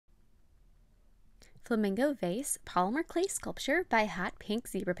Flamingo Vase Polymer Clay Sculpture by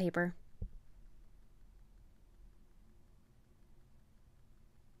HotPinkZebraPaper.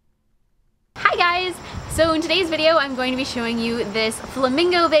 Hi guys! So in today's video I'm going to be showing you this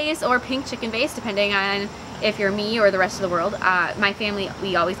flamingo vase or pink chicken vase, depending on if you're me or the rest of the world. My family,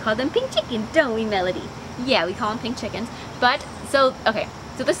 we always call them pink chickens, don't we, Melody? Yeah, we call them pink chickens. But, so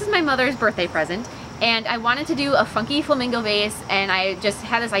this is my mother's birthday present, and I wanted to do a funky flamingo vase, and I just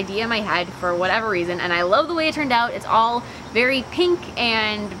had this idea in my head for whatever reason, and I love the way it turned out. It's all very pink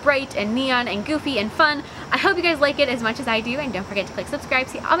and bright and neon and goofy and fun. I hope you guys like it as much as I do, and don't forget to click subscribe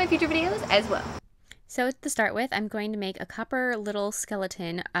to see all my future videos as well. So to start with, I'm going to make a copper little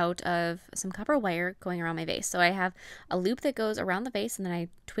skeleton out of some copper wire going around my vase. So I have a loop that goes around the vase, and then I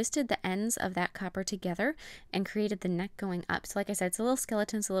twisted the ends of that copper together and created the neck going up. So like I said, it's a little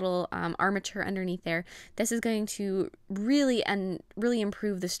skeleton, it's a little armature underneath there. This is going to really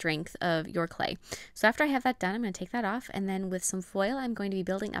improve the strength of your clay. So after I have that done, I'm going to take that off, and then with some foil, I'm going to be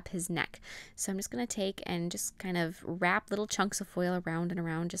building up his neck. So I'm just going to take and just kind of wrap little chunks of foil around and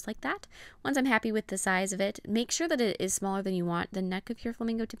around just like that. Once I'm happy with the size of it, make sure that it is smaller than you want the neck of your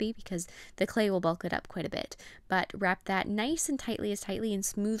flamingo to be, because the clay will bulk it up quite a bit. But wrap that nice and tightly and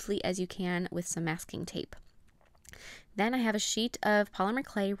smoothly as you can with some masking tape. Then I have a sheet of polymer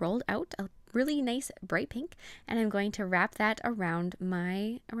clay rolled out, a really nice bright pink, and I'm going to wrap that around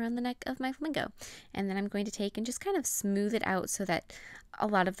the neck of my flamingo. And then I'm going to take and just kind of smooth it out so that a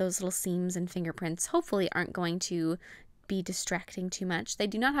lot of those little seams and fingerprints hopefully aren't going to be distracting too much. They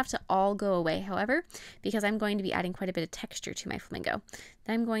do not have to all go away, however, because I'm going to be adding quite a bit of texture to my flamingo.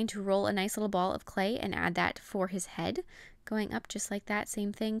 Then I'm going to roll a nice little ball of clay and add that for his head, going up just like that.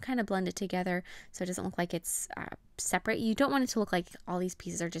 Same thing, kind of blend it together so it doesn't look like it's separate. You don't want it to look like all these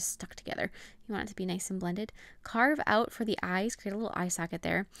pieces are just stuck together. You want it to be nice and blended. Carve out for the eyes, create a little eye socket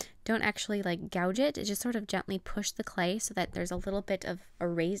there. Don't actually like gouge it, just sort of gently push the clay so that there's a little bit of a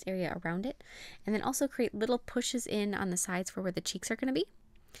raised area around it. And then also create little pushes in on the sides for where the cheeks are going to be.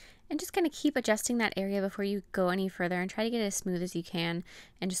 And just kind of keep adjusting that area before you go any further, and try to get it as smooth as you can,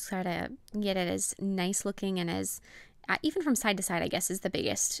 and just try to get it as nice looking and as even from side to side, I guess, is the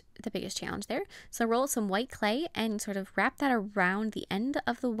biggest challenge there. So roll some white clay and sort of wrap that around the end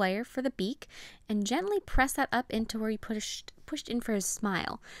of the wire for the beak, and gently press that up into where you pushed in for his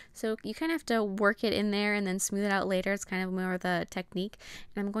smile. So you kind of have to work it in there and then smooth it out later. It's kind of more of the technique.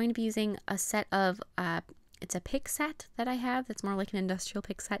 And I'm going to be using a set of it's a pick set that I have that's more like an industrial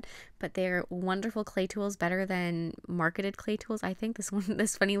pick set, but they're wonderful clay tools, better than marketed clay tools. I think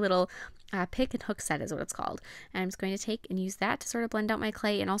this funny little pick and hook set is what it's called. And I'm just going to take and use that to sort of blend out my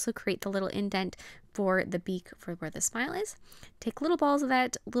clay and also create the little indent for the beak for where the smile is. Take little balls of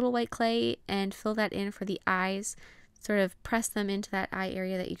that little white clay and fill that in for the eyes, sort of press them into that eye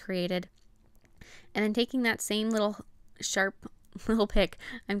area that you created. And then taking that same little sharp little pick,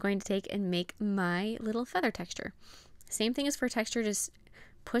 I'm going to take and make my little feather texture. Same thing as for texture, just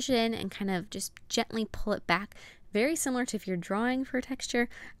push it in and kind of just gently pull it back. Very similar to if you're drawing for texture.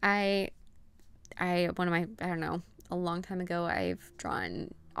 I don't know, a long time ago, I've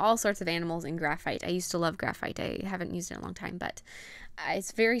drawn all sorts of animals in graphite. I used to love graphite. I haven't used it in a long time, but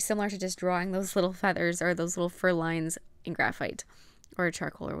it's very similar to just drawing those little feathers or those little fur lines in graphite or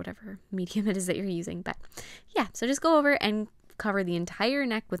charcoal or whatever medium it is that you're using. But yeah, so just go over and cover the entire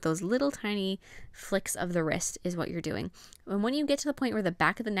neck with those little tiny flicks of the wrist is what you're doing. And when you get to the point where the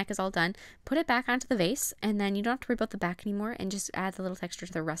back of the neck is all done, put it back onto the vase, and then you don't have to worry about the back anymore, and just add the little texture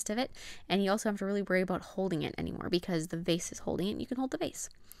to the rest of it. And you also have to really worry about holding it anymore, because the vase is holding it and you can hold the vase.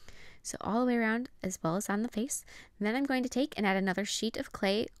 So all the way around as well as on the face. And then I'm going to take and add another sheet of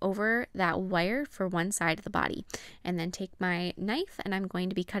clay over that wire for one side of the body. And then take my knife and I'm going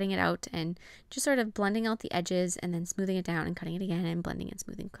to be cutting it out and just sort of blending out the edges and then smoothing it down and cutting it again and blending and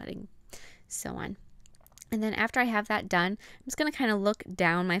smoothing, cutting, so on. And then after I have that done, I'm just going to kind of look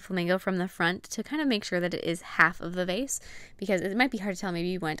down my flamingo from the front to kind of make sure that it is half of the vase, because it might be hard to tell. Maybe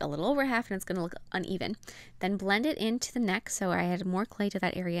you went a little over half and it's going to look uneven. Then blend it into the neck. So I added more clay to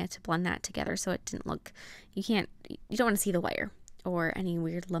that area to blend that together so it didn't look, you don't want to see the wire or any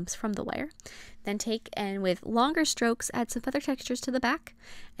weird lumps from the wire. Then take and with longer strokes add some feather textures to the back,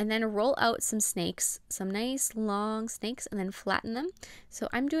 and then roll out some snakes, some nice long snakes, and then flatten them. So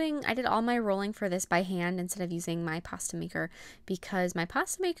I did all my rolling for this by hand instead of using my pasta maker, because my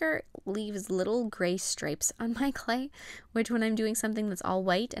pasta maker leaves little gray stripes on my clay, which when I'm doing something that's all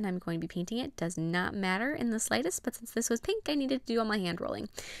white and I'm going to be painting it does not matter in the slightest. But since this was pink, I needed to do all my hand rolling.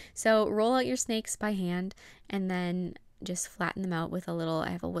 So roll out your snakes by hand and then just flatten them out with I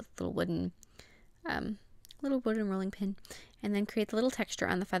have a little wooden rolling pin, and then create the little texture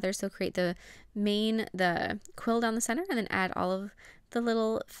on the feathers. So create the quill down the center, and then add all of the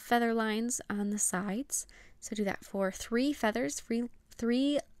little feather lines on the sides. So do that for 3 feathers, 3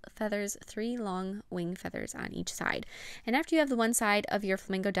 long wing feathers on each side. And after you have the one side of your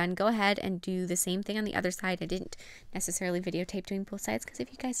flamingo done, go ahead and do the same thing on the other side. I didn't necessarily videotape doing both sides because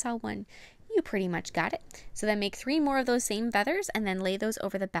if you guys saw one, you pretty much got it. So then make 3 more of those same feathers and then lay those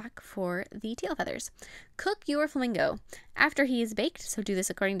over the back for the tail feathers. Cook your flamingo after he is baked. So do this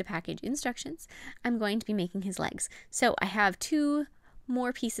according to package instructions. I'm going to be making his legs. So I have 2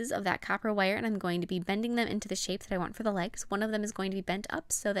 more pieces of that copper wire, and I'm going to be bending them into the shape that I want for the legs. One of them is going to be bent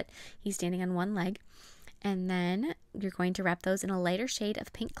up so that he's standing on one leg, and then you're going to wrap those in a lighter shade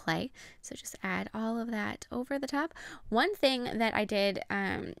of pink clay. So just add all of that over the top. One thing that I did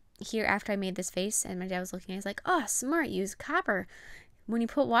here after I made this face, and my dad was looking, I was like, oh, smart, use copper. When you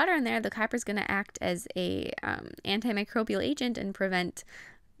put water in there, the copper is going to act as a antimicrobial agent and prevent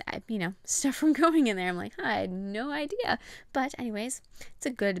stuff from going in there. I'm like, I had no idea. But anyways, it's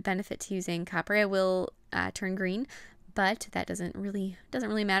a good benefit to using copper. It will turn green, but that doesn't really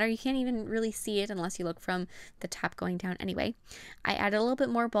matter. You can't even really see it unless you look from the top going down anyway. I added a little bit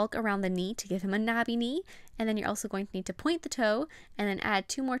more bulk around the knee to give him a knobby knee, and then you're also going to need to point the toe and then add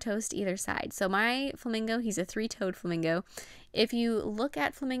 2 more toes to either side. So my flamingo, he's a 3-toed flamingo. If you look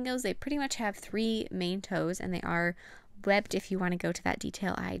at flamingos, they pretty much have 3 main toes, and they are webbed. If you want to go to that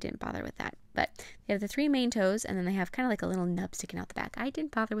detail, I didn't bother with that, but they have the 3 main toes, and then they have kind of like a little nub sticking out the back. I didn't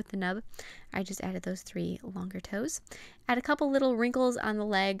bother with the nub. I just added those 3 longer toes. Add a couple little wrinkles on the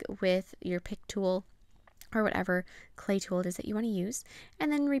leg with your pick tool or whatever clay tool it is that you want to use, and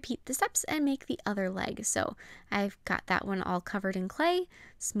then repeat the steps and make the other leg. So I've got that one all covered in clay,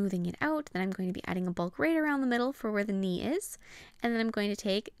 smoothing it out. Then I'm going to be adding a bulk right around the middle for where the knee is, and then I'm going to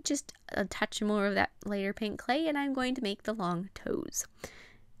take just a touch more of that lighter pink clay, and I'm going to make the long toes.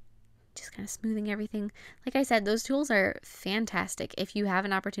 Just kind of smoothing everything. Like I said, those tools are fantastic. If you have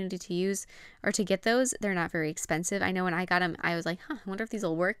an opportunity to use or to get those, they're not very expensive. I know when I got them, I was like, I wonder if these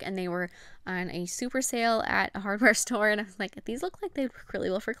will work. And they were on a super sale at a hardware store. And I was like, these look like they work really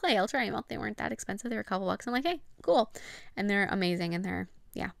well for clay. I'll try them out. They weren't that expensive. They were a couple bucks. I'm like, hey, cool. And they're amazing. And they're,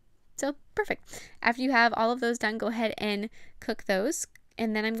 yeah. So perfect. After you have all of those done, go ahead and cook those.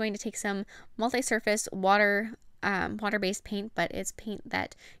 And then I'm going to take some multi-surface water-based paint, but it's paint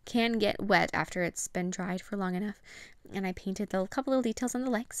that can get wet after it's been dried for long enough. And I painted the couple little details on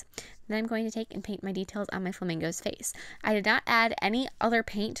the legs. Then I'm going to take and paint my details on my flamingo's face. I did not add any other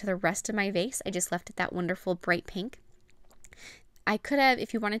paint to the rest of my vase. I just left it that wonderful bright pink. I could have,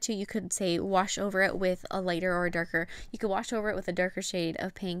 if you wanted to, you could say wash over it with a lighter or a darker. You could wash over it with a darker shade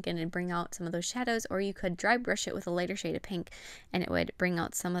of pink and it'd bring out some of those shadows, or you could dry brush it with a lighter shade of pink and it would bring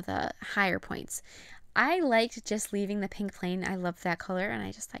out some of the higher points. I liked just leaving the pink plain. I love that color, and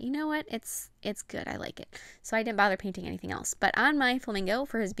I just thought, you know what, it's good. I like it. So I didn't bother painting anything else. But on my flamingo,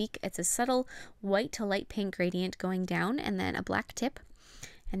 for his beak, it's a subtle white to light pink gradient going down and then a black tip.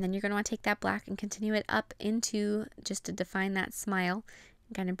 And then you're going to want to take that black and continue it up into, just to define that smile,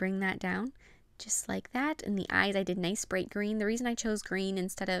 and kind of bring that down just like that. And the eyes, I did nice bright green. The reason I chose green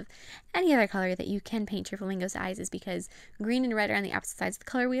instead of any other color that you can paint your flamingo's eyes is because green and red are on the opposite sides of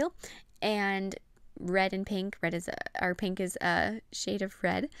the color wheel, and red and pink, pink is a shade of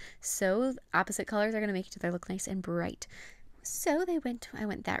red, so opposite colors are going to make each other look nice and bright. So I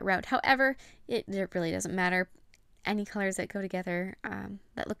went that route. However, it really doesn't matter. Any colors that go together,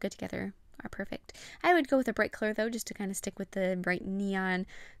 that look good together, are perfect. I would go with a bright color though, just to kind of stick with the bright neon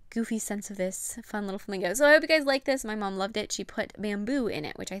goofy sense of this fun little flamingo. So I hope you guys like this. My mom loved it. She put bamboo in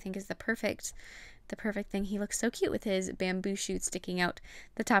it, which I think is the perfect thing. He looks so cute with his bamboo shoot sticking out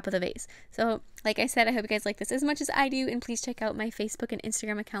the top of the vase. So like I said, I hope you guys like this as much as I do, and please check out my Facebook and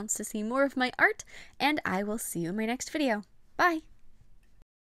Instagram accounts to see more of my art, and I will see you in my next video. Bye!